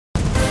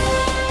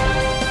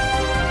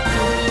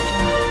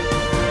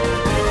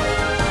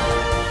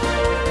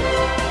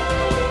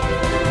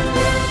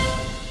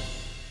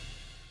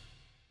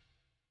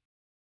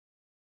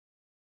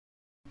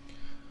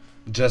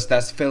Just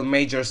as film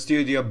major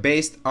studio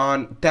based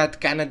on Ted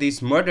Kennedy's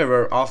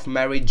murderer of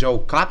Mary Jo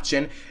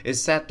Kopchin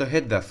is set to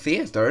hit the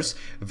theaters,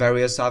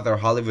 various other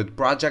Hollywood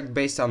projects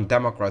based on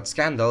Democrat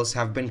scandals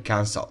have been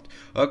cancelled,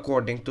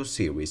 according to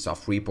series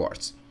of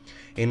reports.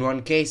 In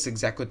one case,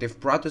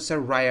 executive producer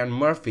Ryan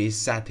Murphy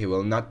said he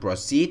will not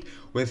proceed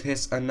with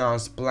his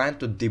announced plan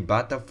to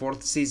debut a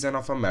fourth season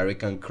of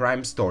American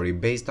Crime Story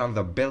based on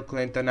the Bill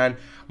Clinton and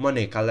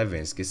Monica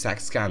Lewinsky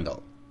sex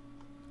scandal.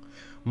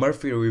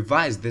 Murphy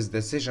revised this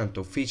decision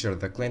to feature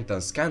the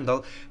Clinton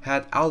scandal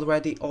had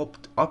already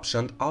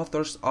optioned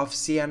authors of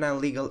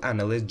CNN legal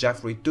analyst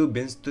Jeffrey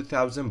Toobin's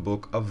 2000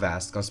 book A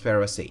Vast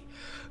Conspiracy,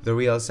 the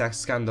real sex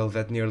scandal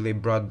that nearly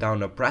brought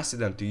down a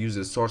precedent to use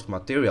as source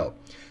material,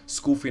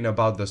 scoffing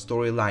about the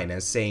storyline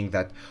and saying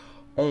that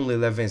only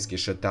Lewinsky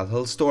should tell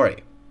her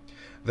story.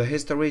 The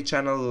History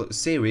Channel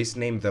series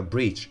named The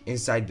Breach,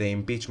 Inside the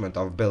Impeachment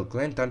of Bill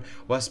Clinton,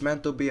 was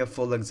meant to be a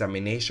full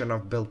examination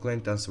of Bill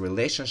Clinton's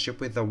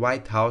relationship with the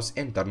White House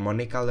intern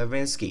Monica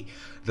Lewinsky,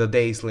 the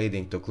days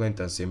leading to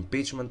Clinton's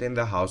impeachment in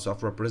the House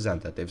of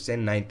Representatives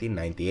in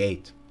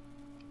 1998.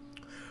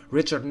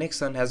 Richard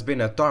Nixon has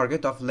been a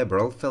target of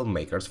liberal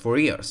filmmakers for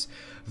years.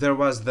 There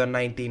was the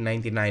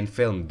 1999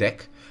 film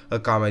Dick, a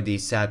comedy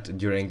set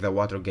during the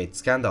Watergate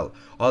scandal,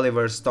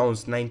 Oliver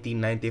Stone's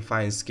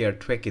 1995 scare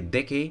Tricky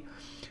Dicky,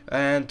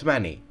 and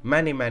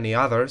many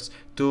others,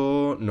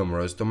 too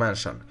numerous to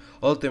mention.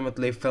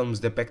 Ultimately,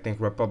 films depicting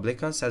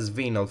Republicans as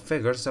venal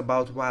figures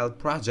about wild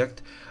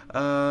projects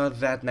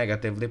that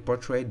negatively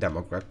portray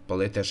Democrat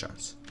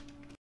politicians.